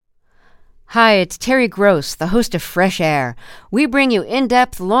Hi, it's Terry Gross, the host of Fresh Air. We bring you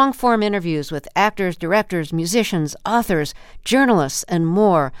in-depth, long-form interviews with actors, directors, musicians, authors, journalists, and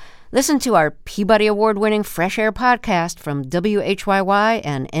more. Listen to our Peabody Award-winning Fresh Air podcast from WHYY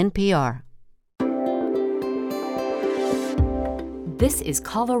and NPR. This is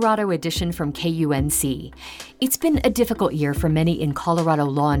Colorado Edition from KUNC. It's been a difficult year for many in Colorado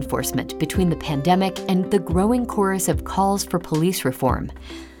law enforcement between the pandemic and the growing chorus of calls for police reform.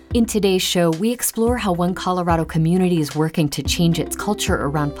 In today's show, we explore how one Colorado community is working to change its culture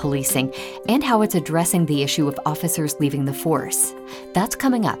around policing and how it's addressing the issue of officers leaving the force. That's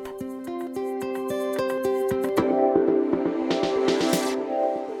coming up.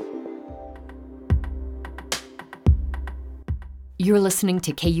 You're listening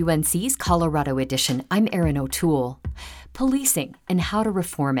to KUNC's Colorado Edition. I'm Erin O'Toole. Policing and how to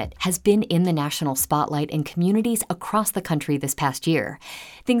reform it has been in the national spotlight in communities across the country this past year.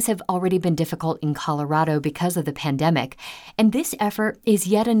 Things have already been difficult in Colorado because of the pandemic, and this effort is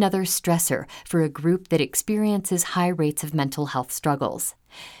yet another stressor for a group that experiences high rates of mental health struggles.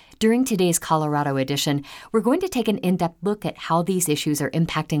 During today's Colorado Edition, we're going to take an in-depth look at how these issues are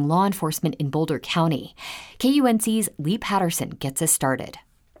impacting law enforcement in Boulder County. KUNC's Lee Patterson gets us started.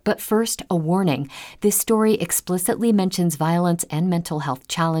 But first, a warning. This story explicitly mentions violence and mental health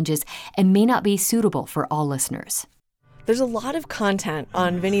challenges and may not be suitable for all listeners. There's a lot of content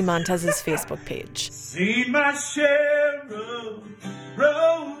on Vinny Montez's Facebook page. Seen my share of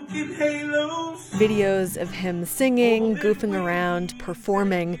broken halos. Videos of him singing, goofing around,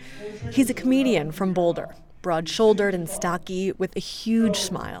 performing. He's a comedian from Boulder, broad-shouldered and stocky with a huge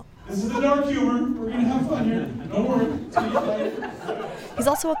smile. This is the dark humor. We're going to have fun here. Don't worry. He's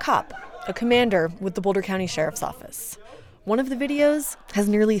also a cop, a commander with the Boulder County Sheriff's Office. One of the videos has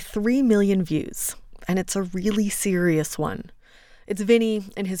nearly 3 million views, and it's a really serious one. It's Vinny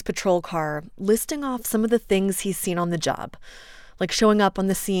in his patrol car listing off some of the things he's seen on the job, like showing up on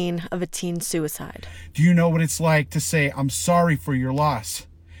the scene of a teen suicide. Do you know what it's like to say, "I'm sorry for your loss,"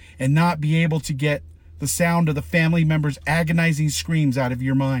 and not be able to get the sound of the family member's agonizing screams out of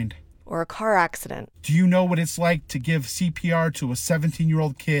your mind? Or a car accident. Do you know what it's like to give CPR to a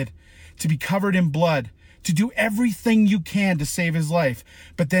 17-year-old kid, to be covered in blood, to do everything you can to save his life,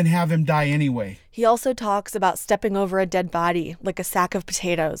 but then have him die anyway? He also talks about stepping over a dead body like a sack of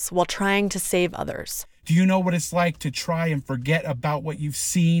potatoes while trying to save others. Do you know what it's like to try and forget about what you've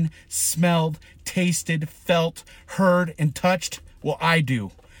seen, smelled, tasted, felt, heard, and touched? Well, I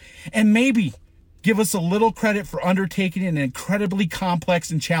do. And maybe give us a little credit for undertaking an incredibly complex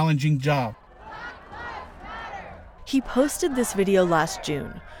and challenging job. He posted this video last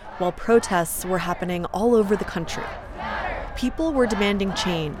June while protests were happening all over the country. People were demanding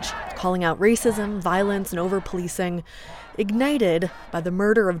change, calling out racism, violence, and over-policing, ignited by the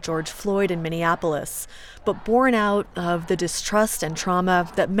murder of George Floyd in Minneapolis, but born out of the distrust and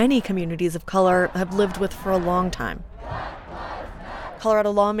trauma that many communities of color have lived with for a long time.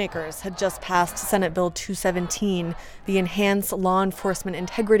 Colorado lawmakers had just passed Senate Bill 217, the Enhanced Law Enforcement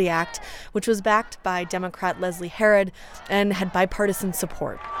Integrity Act, which was backed by Democrat Leslie Herod and had bipartisan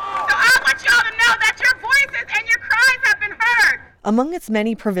support. So I want y'all to know that your voices and your cries have been heard. Among its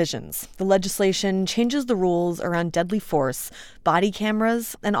many provisions, the legislation changes the rules around deadly force, body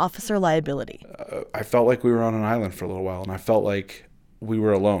cameras, and officer liability. I felt like we were on an island for a little while, and I felt like we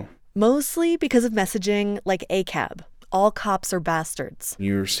were alone. Mostly because of messaging like ACAB. All cops are bastards.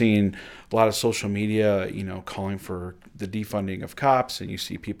 You're seeing a lot of social media, calling for the defunding of cops, and you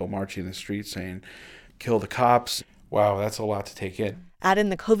see people marching in the streets saying, "Kill the cops." Wow, that's a lot to take in. Add in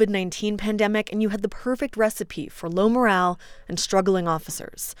the COVID-19 pandemic, and you had the perfect recipe for low morale and struggling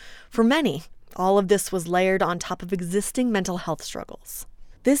officers. For many, all of this was layered on top of existing mental health struggles.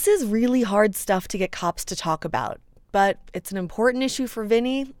 This is really hard stuff to get cops to talk about, but it's an important issue for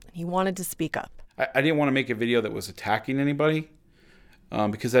Vinny, and he wanted to speak up. I didn't want to make a video that was attacking anybody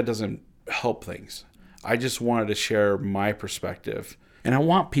because that doesn't help things. I just wanted to share my perspective. And I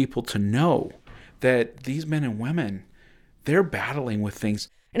want people to know that these men and women, they're battling with things.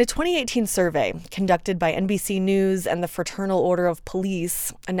 In a 2018 survey conducted by NBC News and the Fraternal Order of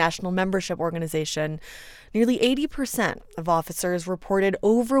Police, a national membership organization, nearly 80% of officers reported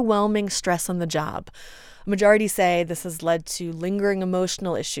overwhelming stress on the job. A majority say this has led to lingering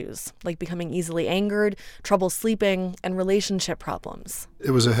emotional issues, like becoming easily angered, trouble sleeping, and relationship problems. It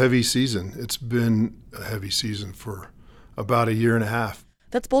was a heavy season. It's been a heavy season for about a year and a half.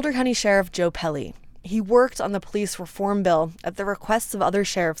 That's Boulder County Sheriff Joe Pelley. He worked on the police reform bill at the request of other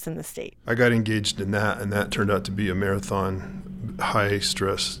sheriffs in the state. I got engaged in that, and that turned out to be a marathon,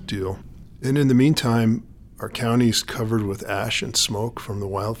 high-stress deal. And in the meantime, our county's covered with ash and smoke from the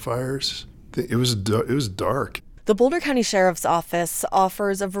wildfires. It was dark. The Boulder County Sheriff's Office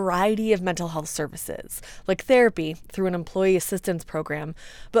offers a variety of mental health services, like therapy through an employee assistance program,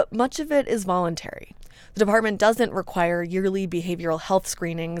 but much of it is voluntary. The department doesn't require yearly behavioral health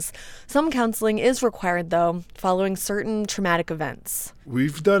screenings. Some counseling is required, though, following certain traumatic events.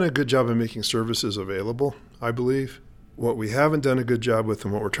 We've done a good job of making services available, I believe. What we haven't done a good job with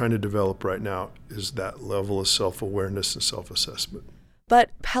and what we're trying to develop right now is that level of self-awareness and self-assessment. But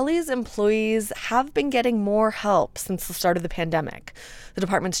Pelley's employees have been getting more help since the start of the pandemic. The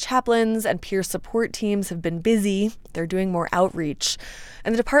department's chaplains and peer support teams have been busy. They're doing more outreach.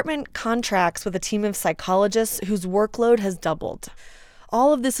 And the department contracts with a team of psychologists whose workload has doubled.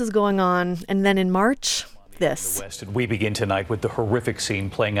 All of this is going on, and then in March, this. We begin tonight with the horrific scene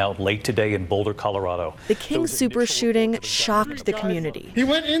playing out late today in Boulder, Colorado. The King Soopers shooting shocked the community. He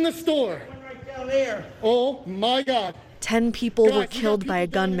went in the store. Oh my God. 10 people were killed by a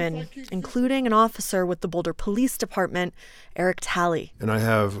gunman, including an officer with the Boulder Police Department, Eric Talley. And I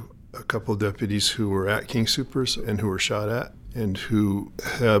have a couple of deputies who were at King Soopers and who were shot at and who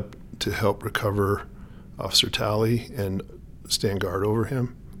had to help recover Officer Talley and stand guard over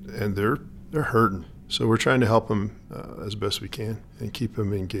him. And they're hurting. So we're trying to help them as best we can and keep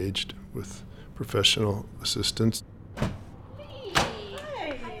them engaged with professional assistance.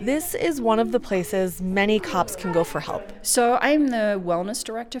 This is one of the places many cops can go for help. So I'm the wellness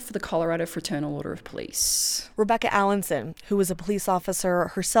director for the Colorado Fraternal Order of Police. Rebecca Allenson, who was a police officer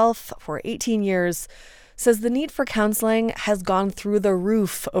herself for 18 years, says the need for counseling has gone through the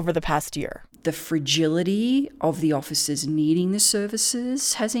roof over the past year. The fragility of the officers needing the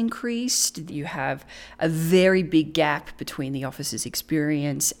services has increased. You have a very big gap between the officers'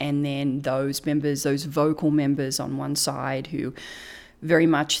 experience and then those members, those vocal members on one side who very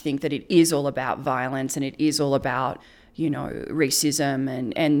much think that it is all about violence and it is all about,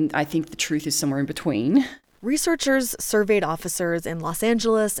 racism. And I think the truth is somewhere in between. Researchers surveyed officers in Los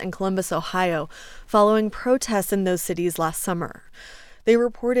Angeles and Columbus, Ohio, following protests in those cities last summer. They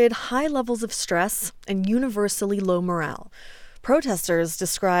reported high levels of stress and universally low morale. Protesters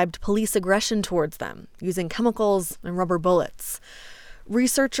described police aggression towards them, using chemicals and rubber bullets.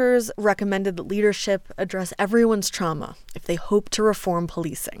 Researchers recommended that leadership address everyone's trauma if they hope to reform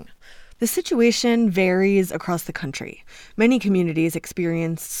policing. The situation varies across the country. Many communities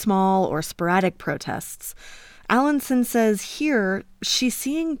experience small or sporadic protests. Allenson says here she's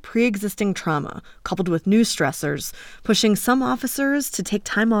seeing pre-existing trauma coupled with new stressors, pushing some officers to take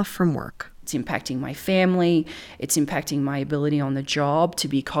time off from work. It's impacting my family. It's impacting my ability on the job to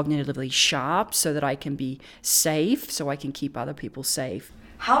be cognitively sharp so that I can be safe, so I can keep other people safe.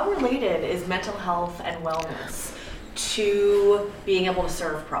 How related is mental health and wellness to being able to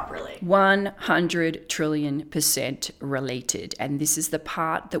serve properly? 100 trillion% related. And this is the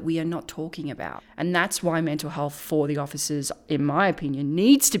part that we are not talking about. And that's why mental health for the officers, in my opinion,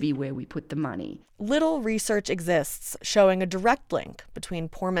 needs to be where we put the money. Little research exists showing a direct link between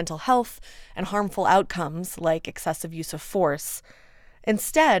poor mental health and harmful outcomes like excessive use of force.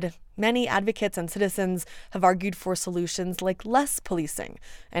 Instead, many advocates and citizens have argued for solutions like less policing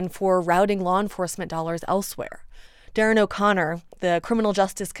and for routing law enforcement dollars elsewhere. Darren O'Connor, the Criminal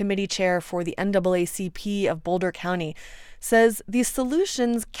Justice Committee chair for the NAACP of Boulder County, says these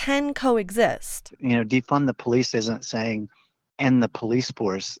solutions can coexist. Defund the police isn't saying end the police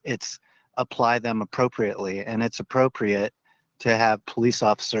force. It's apply them appropriately. And it's appropriate to have police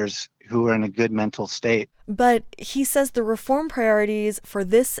officers who are in a good mental state. But he says the reform priorities for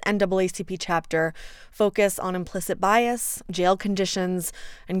this NAACP chapter focus on implicit bias, jail conditions,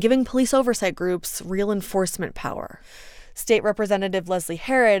 and giving police oversight groups real enforcement power. State Representative Leslie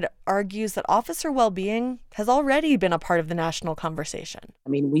Herod argues that officer well-being has already been a part of the national conversation.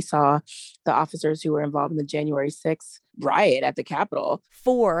 We saw the officers who were involved in the January 6th riot at the Capitol.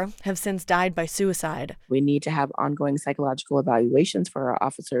 4 have since died by suicide. We need to have ongoing psychological evaluations for our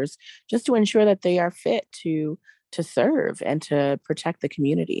officers just to ensure that they are fit to serve and to protect the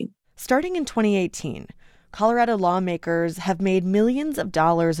community. Starting in 2018, Colorado lawmakers have made millions of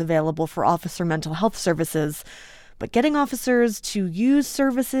dollars available for officer mental health services. But getting officers to use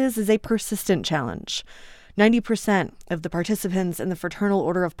services is a persistent challenge. 90% of the participants in the Fraternal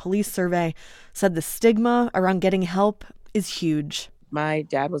Order of Police survey said the stigma around getting help is huge. My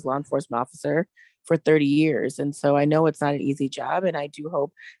dad was a law enforcement officer for 30 years, and so I know it's not an easy job, and I do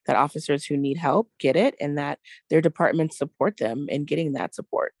hope that officers who need help get it and that their departments support them in getting that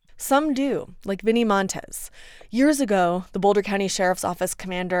support. Some do, like Vinny Montez. Years ago, the Boulder County Sheriff's Office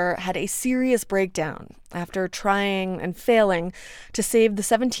commander had a serious breakdown after trying and failing to save the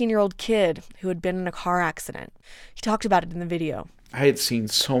 17-year-old kid who had been in a car accident. He talked about it in the video. I had seen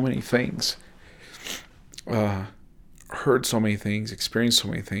so many things, heard so many things, experienced so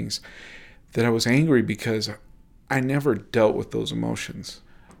many things, that I was angry because I never dealt with those emotions.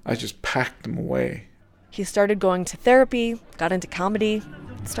 I just packed them away. He started going to therapy, got into comedy,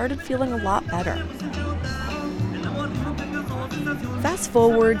 started feeling a lot better. Fast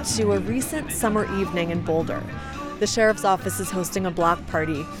forward to a recent summer evening in Boulder. The sheriff's office is hosting a block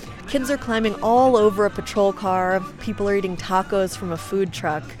party. Kids are climbing all over a patrol car. People are eating tacos from a food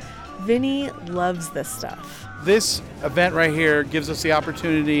truck. Vinny loves this stuff. This event right here gives us the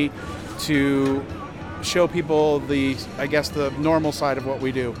opportunity to show people the normal side of what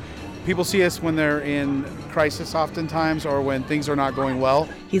we do. People see us when they're in crisis oftentimes, or when things are not going well.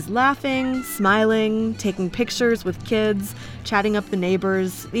 He's laughing, smiling, taking pictures with kids, chatting up the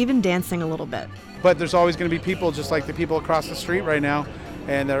neighbors, even dancing a little bit. But there's always going to be people just like the people across the street right now,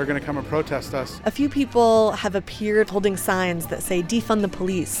 and that are going to come and protest us. A few people have appeared holding signs that say defund the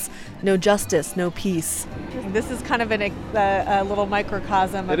police, no justice, no peace. This is kind of a little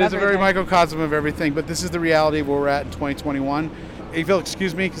microcosm of everything. It is a very microcosm of everything, but this is the reality where we're at in 2021. If you'll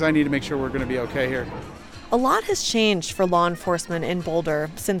excuse me, because I need to make sure we're going to be okay here. A lot has changed for law enforcement in Boulder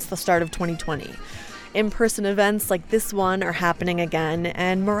since the start of 2020. In-person events like this one are happening again,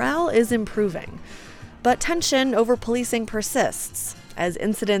 and morale is improving. But tension over policing persists, as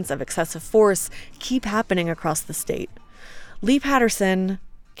incidents of excessive force keep happening across the state. Lee Patterson,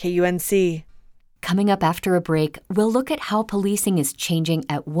 KUNC. Coming up after a break, we'll look at how policing is changing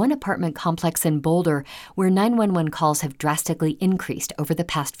at one apartment complex in Boulder where 911 calls have drastically increased over the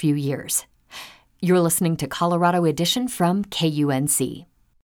past few years. You're listening to Colorado Edition from KUNC.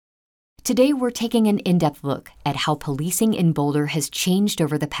 Today, we're taking an in-depth look at how policing in Boulder has changed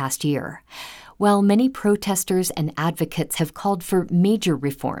over the past year. While many protesters and advocates have called for major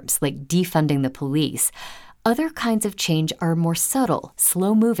reforms like defunding the police, other kinds of change are more subtle,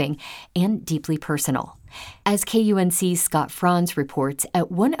 slow-moving, and deeply personal. As KUNC's Scott Franz reports,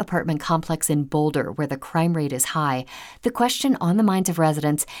 at one apartment complex in Boulder where the crime rate is high, the question on the minds of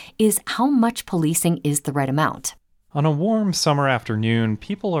residents is how much policing is the right amount. On a warm summer afternoon,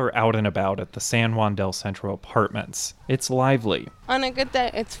 people are out and about at the San Juan del Centro apartments. It's lively. On a good day,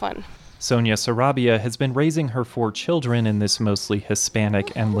 it's fun. Sonia Sarabia has been raising her 4 children in this mostly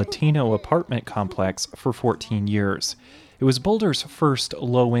Hispanic and Latino apartment complex for 14 years. It was Boulder's first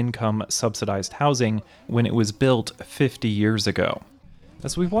low-income subsidized housing when it was built 50 years ago.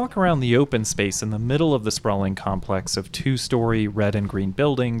 As we walk around the open space in the middle of the sprawling complex of 2-story red and green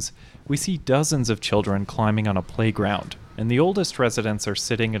buildings, we see dozens of children climbing on a playground, and the oldest residents are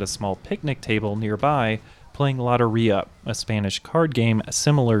sitting at a small picnic table nearby playing Loteria, a Spanish card game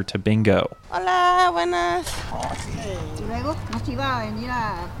similar to bingo. Hola, buenas.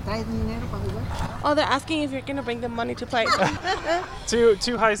 Oh, they're asking if you're going to bring them money to play.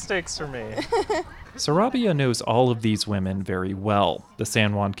 Too high stakes for me. Sarabia knows all of these women very well. The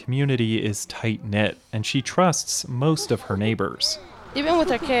San Juan community is tight-knit, and she trusts most of her neighbors. Even with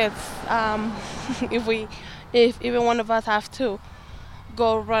our kids, if even one of us have to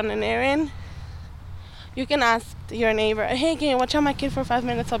go run an errand, you can ask your neighbor, hey, can you watch out my kid for 5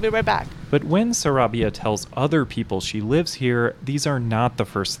 minutes? I'll be right back. But when Sarabia tells other people she lives here, these are not the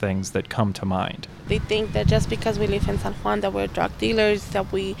first things that come to mind. They think that just because we live in San Juan, that we're drug dealers,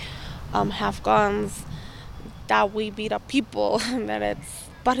 that we have guns, that we beat up people,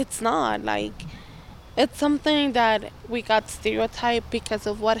 but it's not. It's something that we got stereotyped because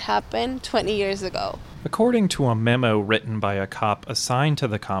of what happened 20 years ago. According to a memo written by a cop assigned to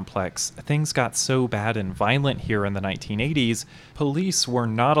the complex, things got so bad and violent here in the 1980s, police were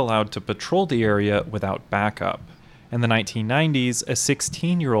not allowed to patrol the area without backup. In the 1990s, a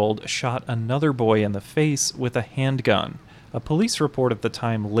 16-year-old shot another boy in the face with a handgun. A police report at the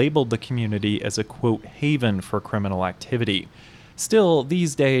time labeled the community as a, quote, haven for criminal activity. Still,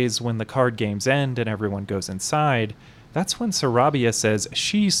 these days, when the card games end and everyone goes inside, that's when Sarabia says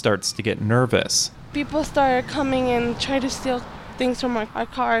she starts to get nervous. People start coming and try to steal things from our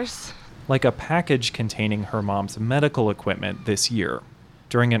cars. Like a package containing her mom's medical equipment this year.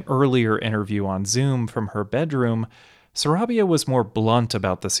 During an earlier interview on Zoom from her bedroom, Sarabia was more blunt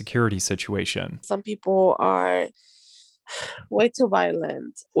about the security situation. Some people are way too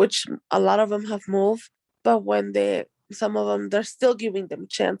violent, which a lot of them have moved, but some of them, they're still giving them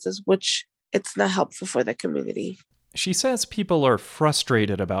chances, which it's not helpful for the community. She says people are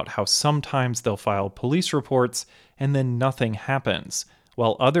frustrated about how sometimes they'll file police reports and then nothing happens,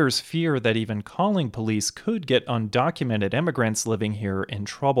 while others fear that even calling police could get undocumented immigrants living here in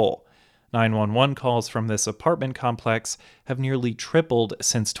trouble. 911 calls from this apartment complex have nearly tripled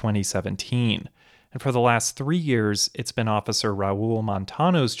since 2017. And for the last 3 years, it's been Officer Raul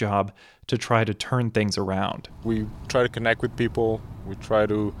Montano's job to try to turn things around. We try to connect with people. We try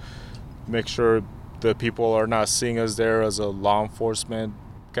to make sure that people are not seeing us there as a law enforcement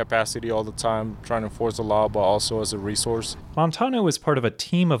capacity all the time, trying to enforce the law, but also as a resource. Montano is part of a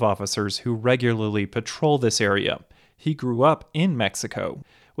team of officers who regularly patrol this area. He grew up in Mexico,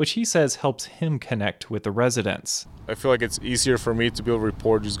 which he says helps him connect with the residents. I feel like it's easier for me to be able to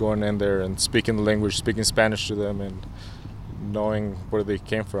report just going in there and speaking the language, speaking Spanish to them and knowing where they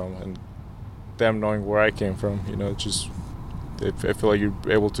came from and them knowing where I came from. You know, I feel like you're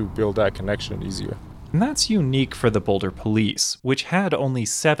able to build that connection easier. And that's unique for the Boulder Police, which had only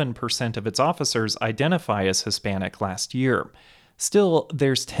 7% of its officers identify as Hispanic last year. Still,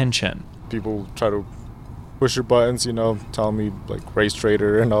 there's tension. People try to push your buttons, you know, telling me like race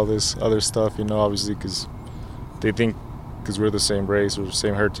traitor and all this other stuff, you know, obviously because they think because we're the same race or the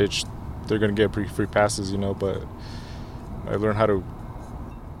same heritage, they're going to get free passes, you know, but I learned how to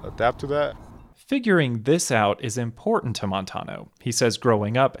adapt to that. Figuring this out is important to Montano. He says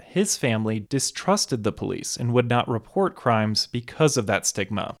growing up, his family distrusted the police and would not report crimes because of that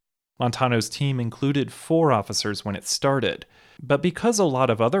stigma. Montano's team included 4 officers when it started. But because a lot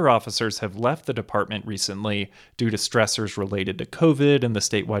of other officers have left the department recently due to stressors related to COVID and the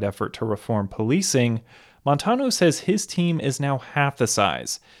statewide effort to reform policing, Montano says his team is now half the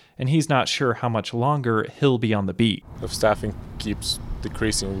size, and he's not sure how much longer he'll be on the beat. If staffing keeps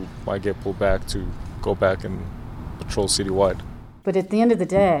decreasing, we might get pulled back to go back and patrol citywide. But at the end of the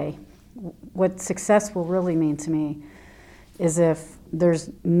day, what success will really mean to me is if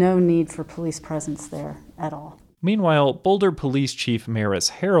there's no need for police presence there at all. Meanwhile, Boulder Police Chief Maris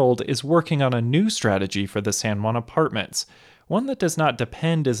Harold is working on a new strategy for the San Juan apartments, one that does not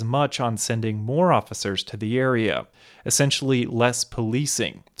depend as much on sending more officers to the area, essentially less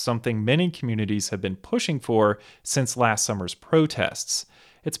policing, something many communities have been pushing for since last summer's protests.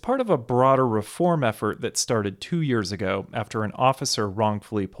 It's part of a broader reform effort that started 2 years ago after an officer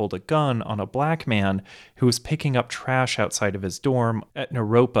wrongfully pulled a gun on a black man who was picking up trash outside of his dorm at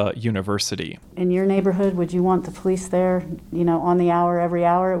Naropa University. In your neighborhood, would you want the police there, on the hour, every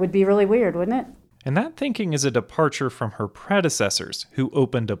hour? It would be really weird, wouldn't it? And that thinking is a departure from her predecessors, who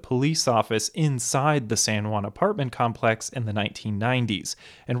opened a police office inside the San Juan apartment complex in the 1990s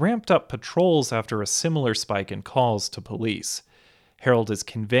and ramped up patrols after a similar spike in calls to police. Harold is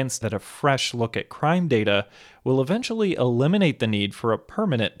convinced that a fresh look at crime data will eventually eliminate the need for a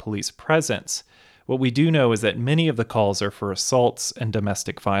permanent police presence. What we do know is that many of the calls are for assaults and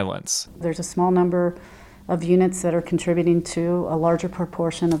domestic violence. There's a small number of units that are contributing to a larger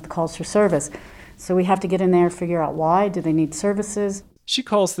proportion of the calls for service. So we have to get in there and figure out why. Do they need services? She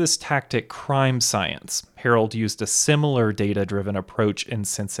calls this tactic crime science. Harold used a similar data-driven approach in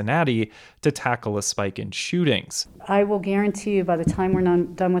Cincinnati to tackle a spike in shootings. I will guarantee you by the time we're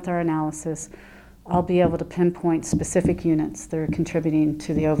done with our analysis, I'll be able to pinpoint specific units that are contributing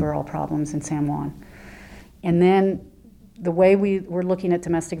to the overall problems in San Juan. And then the way we're looking at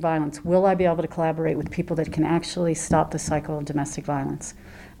domestic violence, will I be able to collaborate with people that can actually stop the cycle of domestic violence?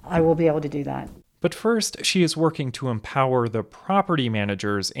 I will be able to do that. But first, she is working to empower the property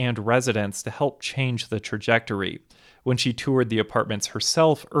managers and residents to help change the trajectory. When she toured the apartments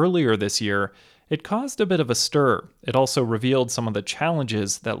herself earlier this year, it caused a bit of a stir. It also revealed some of the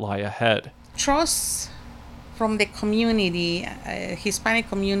challenges that lie ahead. Trust from the community, Hispanic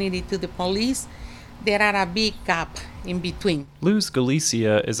community, to the police, there are a big gap in between. Luz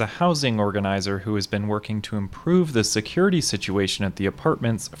Galicia is a housing organizer who has been working to improve the security situation at the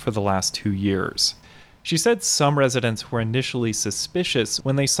apartments for the last 2 years. She said some residents were initially suspicious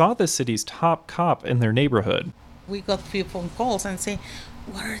when they saw the city's top cop in their neighborhood. We got a few phone calls and say,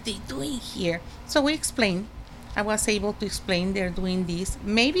 what are they doing here? So we explained. I was able to explain they're doing this.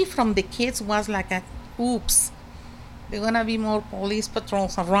 Maybe from the kids was like a, oops, there are going to be more police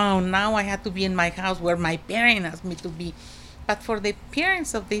patrols around. Now I have to be in my house where my parents asked me to be. But for the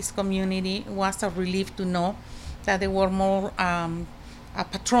parents of this community, it was a relief to know that there were more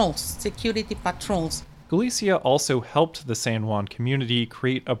patrols, security patrols. Galicia also helped the San Juan community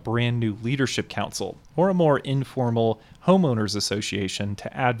create a brand new leadership council, or a more informal homeowners association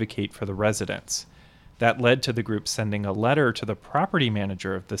to advocate for the residents. That led to the group sending a letter to the property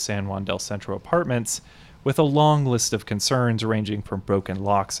manager of the San Juan del Centro apartments with a long list of concerns ranging from broken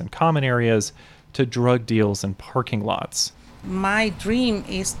locks in common areas to drug deals in parking lots. My dream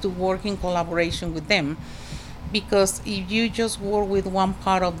is to work in collaboration with them, because if you just work with one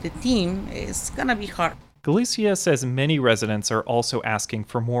part of the team, it's going to be hard. Galicia says many residents are also asking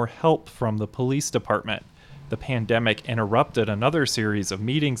for more help from the police department. The pandemic interrupted another series of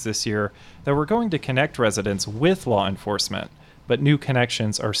meetings this year that were going to connect residents with law enforcement, but new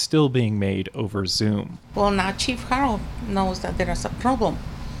connections are still being made over Zoom. Well, now Chief Harold knows that there is a problem,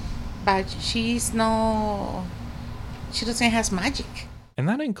 but she doesn't have magic. And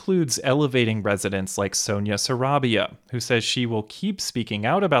that includes elevating residents like Sonia Sarabia, who says she will keep speaking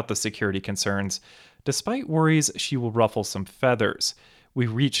out about the security concerns, despite worries she will ruffle some feathers. We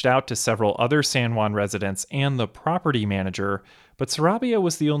reached out to several other San Juan residents and the property manager, but Sarabia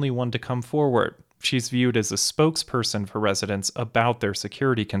was the only one to come forward. She's viewed as a spokesperson for residents about their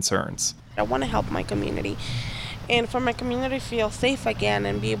security concerns. I want to help my community, and for my community to feel safe again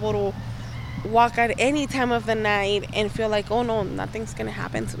and be able to walk at any time of the night and feel like, oh no, nothing's going to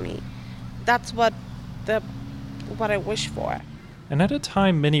happen to me. That's what I wish for. And at a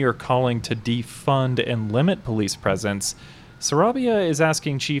time many are calling to defund and limit police presence, Sarabia is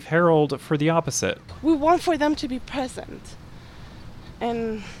asking Chief Harold for the opposite. We want for them to be present,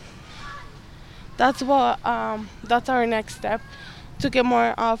 and that's our next step, to get more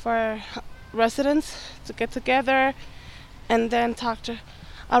of our residents to get together and then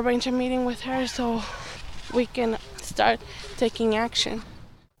arrange a meeting with her so we can start taking action.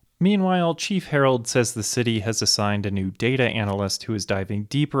 Meanwhile, Chief Harold says the city has assigned a new data analyst who is diving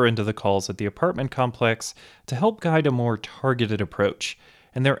deeper into the calls at the apartment complex to help guide a more targeted approach.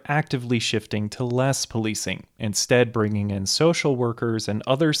 And they're actively shifting to less policing, instead bringing in social workers and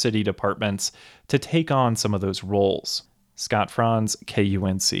other city departments to take on some of those roles. Scott Franz,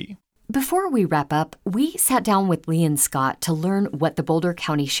 KUNC. Before we wrap up, we sat down with Lee and Scott to learn what the Boulder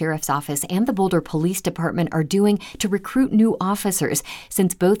County Sheriff's Office and the Boulder Police Department are doing to recruit new officers,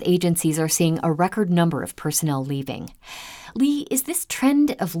 since both agencies are seeing a record number of personnel leaving. Lee, is this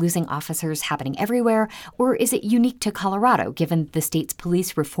trend of losing officers happening everywhere, or is it unique to Colorado, given the state's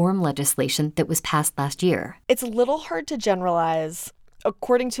police reform legislation that was passed last year? It's a little hard to generalize.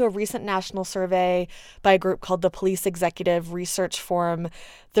 According to a recent national survey by a group called the Police Executive Research Forum,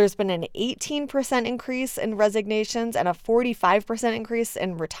 there's been an 18% increase in resignations and a 45% increase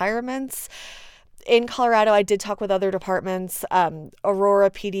in retirements. In Colorado, I did talk with other departments, Aurora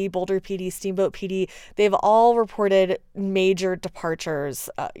PD, Boulder PD, Steamboat PD. They've all reported major departures,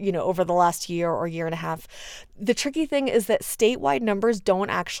 over the last year or year and a half. The tricky thing is that statewide numbers don't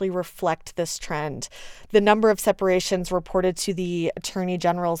actually reflect this trend. The number of separations reported to the Attorney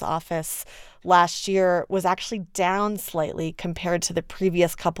General's office last year was actually down slightly compared to the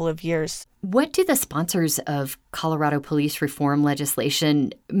previous couple of years. What do the sponsors of Colorado police reform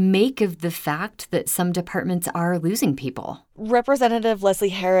legislation make of the fact that some departments are losing people? Representative Leslie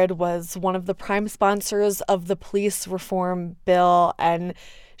Herod was one of the prime sponsors of the police reform bill, and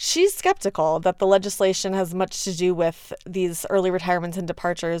she's skeptical that the legislation has much to do with these early retirements and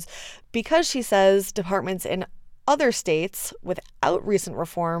departures because she says departments in other states without recent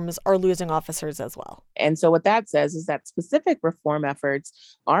reforms are losing officers as well. And so what that says is that specific reform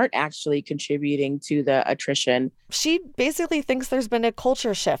efforts aren't actually contributing to the attrition. She basically thinks there's been a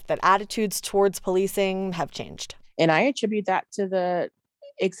culture shift, that attitudes towards policing have changed. And I attribute that to the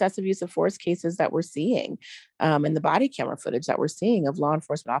excessive use of force cases that we're seeing and the body camera footage that we're seeing of law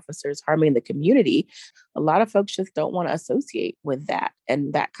enforcement officers harming the community. A lot of folks just don't want to associate with that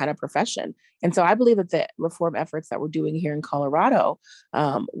and that kind of profession. And so I believe that the reform efforts that we're doing here in Colorado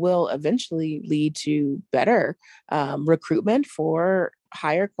will eventually lead to better recruitment for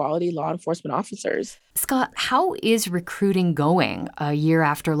higher quality law enforcement officers. Scott, how is recruiting going a year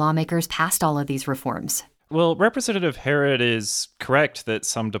after lawmakers passed all of these reforms? Well, Representative Herod is correct that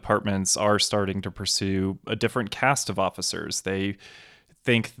some departments are starting to pursue a different cast of officers. They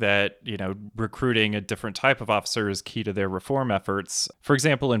think that, recruiting a different type of officer is key to their reform efforts. For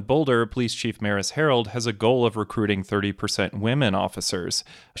example, in Boulder, Police Chief Maris Harold has a goal of recruiting 30% women officers.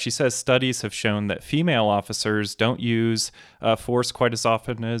 She says studies have shown that female officers don't use force quite as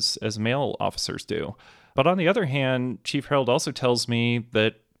often as male officers do. But on the other hand, Chief Harold also tells me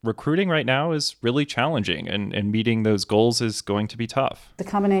that recruiting right now is really challenging, and meeting those goals is going to be tough. The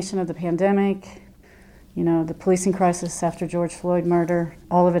combination of the pandemic, the policing crisis after George Floyd murder,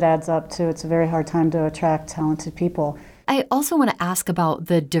 all of it adds up to it's a very hard time to attract talented people. I also want to ask about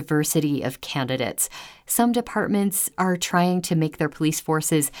the diversity of candidates. Some departments are trying to make their police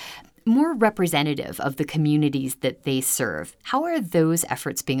forces more representative of the communities that they serve. How are those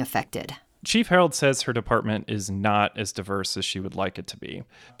efforts being affected? Chief Harold says her department is not as diverse as she would like it to be.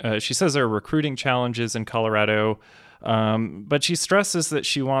 She says there are recruiting challenges in Colorado, but she stresses that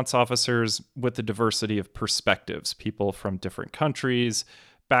she wants officers with a diversity of perspectives, people from different countries,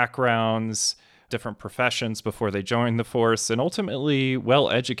 backgrounds, different professions before they join the force, and ultimately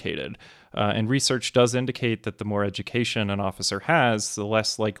well-educated. And research does indicate that the more education an officer has, the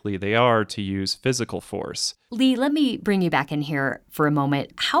less likely they are to use physical force. Lee, let me bring you back in here for a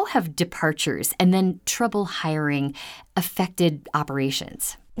moment. How have departures and then trouble hiring affected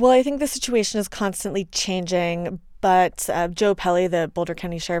operations? Well, I think the situation is constantly changing, but Joe Pelley, the Boulder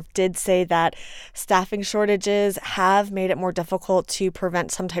County Sheriff, did say that staffing shortages have made it more difficult to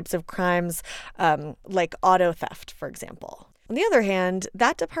prevent some types of crimes, like auto theft, for example. On the other hand,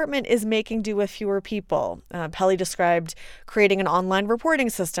 that department is making do with fewer people. Pelley described creating an online reporting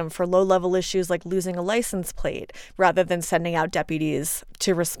system for low-level issues like losing a license plate, rather than sending out deputies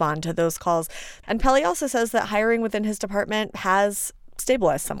to respond to those calls. And Pelley also says that hiring within his department has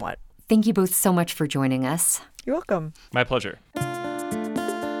stabilized somewhat. Thank you both so much for joining us. You're welcome. My pleasure.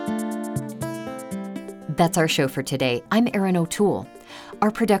 That's our show for today. I'm Erin O'Toole.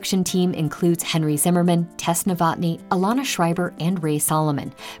 Our production team includes Henry Zimmerman, Tess Novotny, Alana Schreiber, and Ray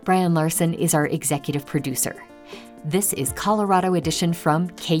Solomon. Brian Larson is our executive producer. This is Colorado Edition from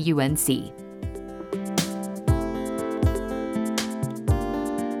KUNC.